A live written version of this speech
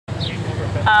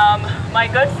my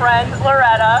good friend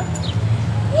Loretta.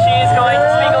 She's going to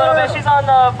speak a little bit. She's on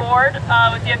the board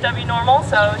with DFW NORML,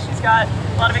 so she's got a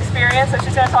lot of experience, so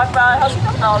she's going to talk about how she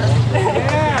feels about all this.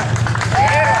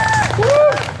 Yeah! Woo!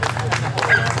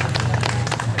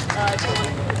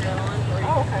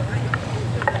 Oh, okay.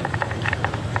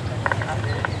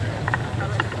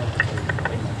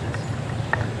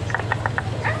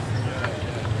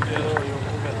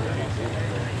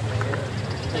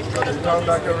 Come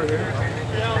back over here.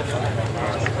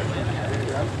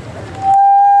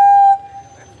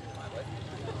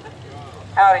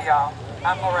 Howdy, y'all.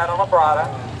 I'm Loretta Labrada,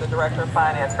 the Director of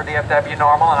Finance for DFW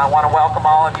NORML, and I want to welcome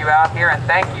all of you out here and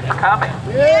thank you for coming.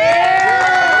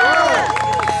 Yeah!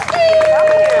 How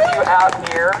many of you out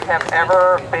here have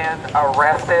ever been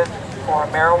arrested for a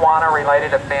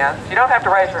marijuana-related offense? You don't have to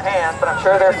raise your hand, but I'm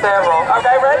sure there's several.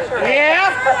 Okay, raise your hand.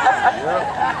 Yeah!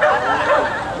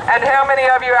 And how many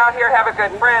of you out here have a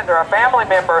good friend or a family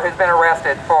member who's been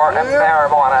arrested for a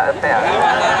marijuana offense?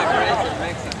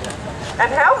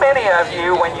 And how many of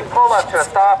you, when you pull up to a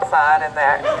stop sign and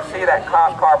that you see that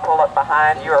cop car pull up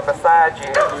behind you or beside you,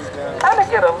 kind of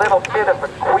get a little bit of a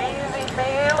queasy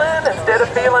feeling instead of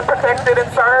feeling protected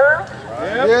and served?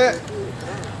 Yeah.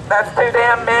 That's too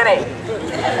damn many.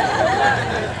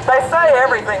 They say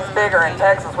everything's bigger in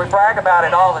Texas. We brag about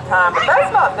it all the time, but that's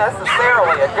not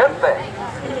necessarily a good thing.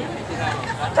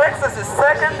 Texas is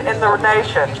second in the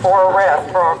nation for arrest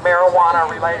for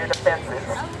marijuana-related offenses.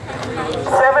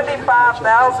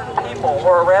 75,000 people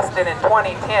were arrested in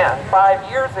 2010,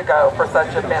 5 years ago, for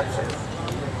such offenses.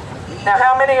 Now,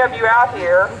 how many of you out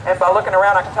here, and by looking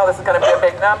around I can tell this is going to be a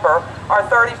big number, are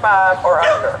 35 or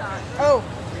under? Oh.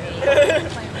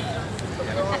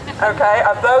 Okay,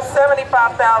 of those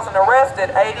 75,000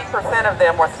 arrested, 80% of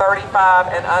them were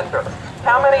 35 and under.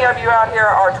 How many of you out here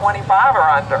are 25 or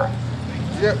under?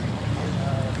 Yep.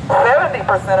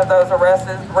 70% of those arrests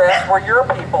were your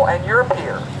people and your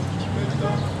peers.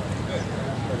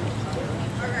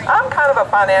 I'm kind of a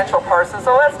financial person,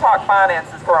 so let's talk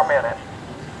finances for a minute.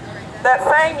 That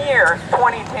same year,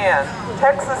 2010,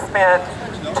 Texas spent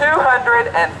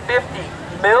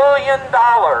 $250 million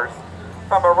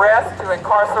from arrest to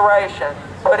incarceration,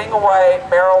 putting away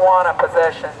marijuana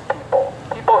possession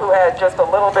people who had just a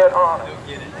little bit on them.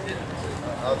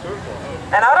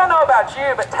 And I don't know about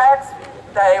you, but tax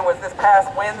day was this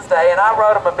past Wednesday, and I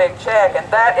wrote them a big check, and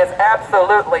that is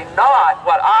absolutely not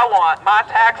what I want my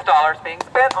tax dollars being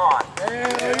spent on.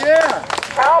 Yeah.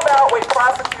 How about we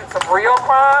prosecute some real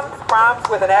crimes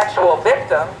with an actual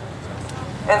victim,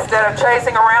 instead of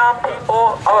chasing around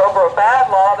people over a bad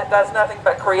law that does nothing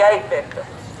but create victims?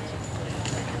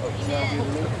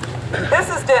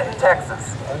 This is Denton,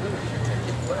 Texas.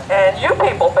 And you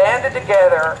people banded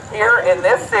together here in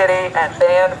this city and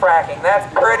banned fracking. That's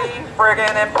pretty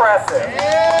friggin' impressive.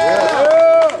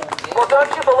 Yeah. Well, don't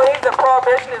you believe that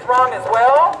prohibition is wrong as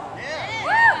well?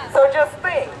 So just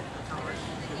think.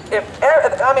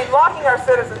 Locking our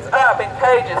citizens up in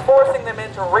cages, forcing them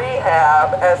into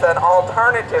rehab as an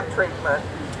alternative treatment,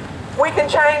 we can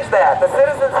change that. The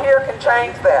citizens here can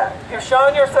change that. You've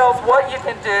shown yourselves what you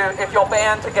can do if you'll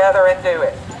band together and do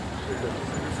it.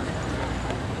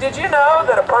 Did you know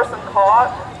that a person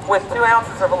caught with 2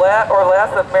 ounces or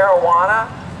less of marijuana,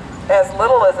 as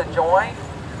little as a joint,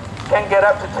 can get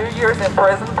up to 2 years in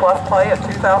prison plus pay a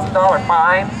 $2,000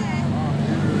 fine?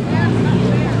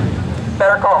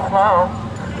 Better call Sloan.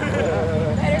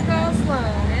 Better call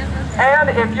Sloan. And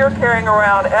if you're carrying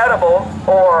around edibles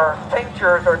or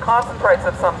tinctures or concentrates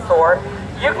of some sort,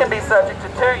 you can be subject to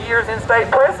 2 years in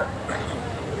state prison.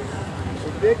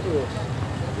 Ridiculous.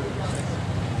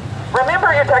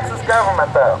 Remember your Texas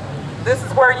government, though. This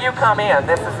is where you come in.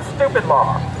 This is a stupid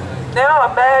law. Now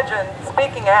imagine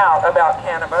speaking out about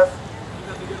cannabis.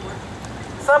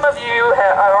 Some of you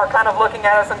are kind of looking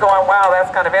at us and going, wow,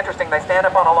 that's kind of interesting. They stand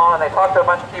up on a lawn and they talk to a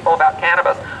bunch of people about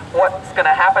cannabis. What's going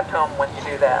to happen to them when you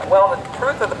do that? Well, the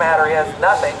truth of the matter is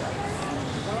nothing.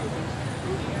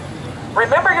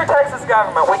 Remember your Texas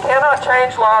government. We cannot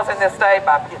change laws in this state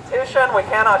by petition. We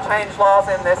cannot change laws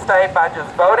in this state by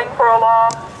just voting for a law.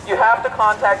 You have to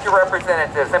contact your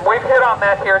representatives, and we've hit on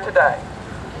that here today.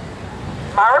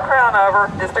 Myra Crownover,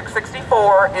 District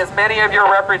 64, is many of your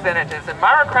representatives, and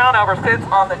Myra Crownover sits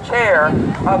on the chair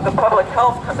of the Public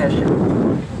Health Commission,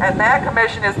 and that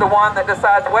commission is the one that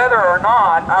decides whether or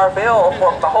not our bill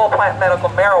for the whole plant medical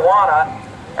marijuana,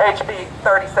 HB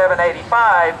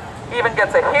 3785, even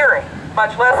gets a hearing,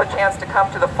 much less a chance to come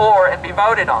to the floor and be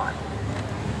voted on.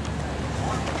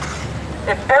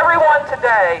 If everyone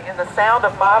today in the sound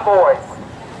of my voice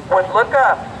would look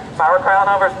up Myra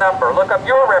Crownover's number, look up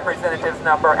your representative's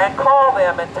number, and call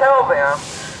them and tell them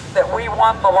that we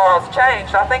want the laws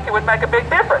changed, I think it would make a big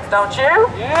difference, don't you?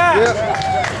 Yep.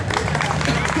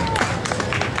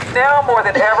 Now more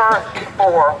than ever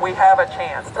before, we have a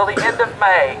chance. Till the end of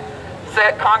May,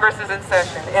 Congress is in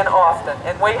session in Austin,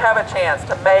 and we have a chance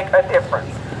to make a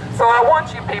difference. So I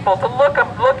want you people to look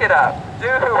it up. Do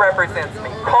who represents me.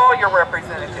 Call your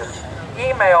representatives.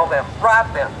 Email them.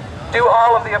 Write them. Do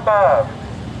all of the above.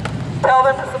 Tell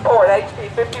them to support HB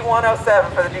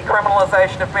 5107 for the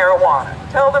decriminalization of marijuana.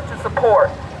 Tell them to support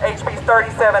HB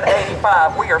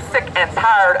 3785. We are sick and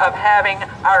tired of having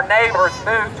our neighbors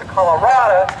move to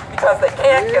Colorado because they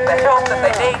can't get the help that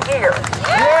they need here.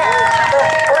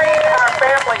 Let's bring our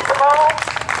families home.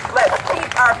 Let's keep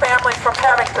our families from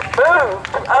having to move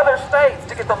to other states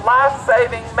to get the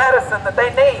life-saving medicine that they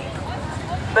need.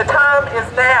 The time is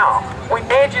now. We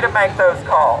need you to make those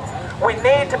calls. We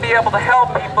need to be able to help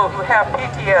people who have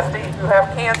PTSD, who have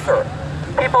cancer,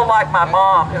 people like my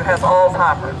mom who has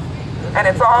Alzheimer's. And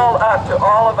it's all up to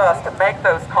all of us to make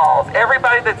those calls.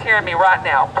 Everybody that's hearing me right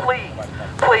now, please,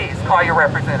 please call your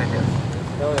representatives.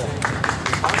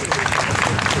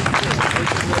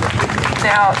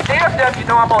 Now, DFW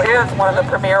NORML is one of the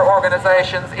premier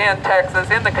organizations in Texas,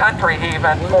 in the country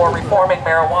even, for reforming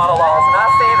marijuana laws. And I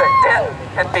see that Denton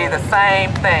can be the same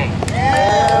thing.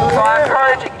 So I'm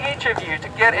encouraging each of you to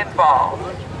get involved,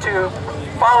 to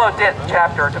follow Denton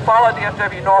chapter, to follow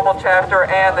DFW NORML chapter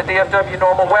and the DFW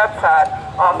NORML website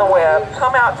on the web.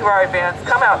 Come out to our events.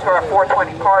 Come out to our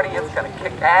 420 party. It's going to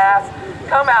kick ass.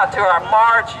 Come out to our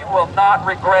march. You will not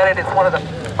regret it. It's one of the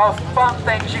most fun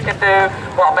things you can do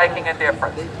while making a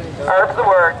difference. Herb's the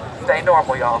word. Stay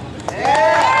normal, y'all.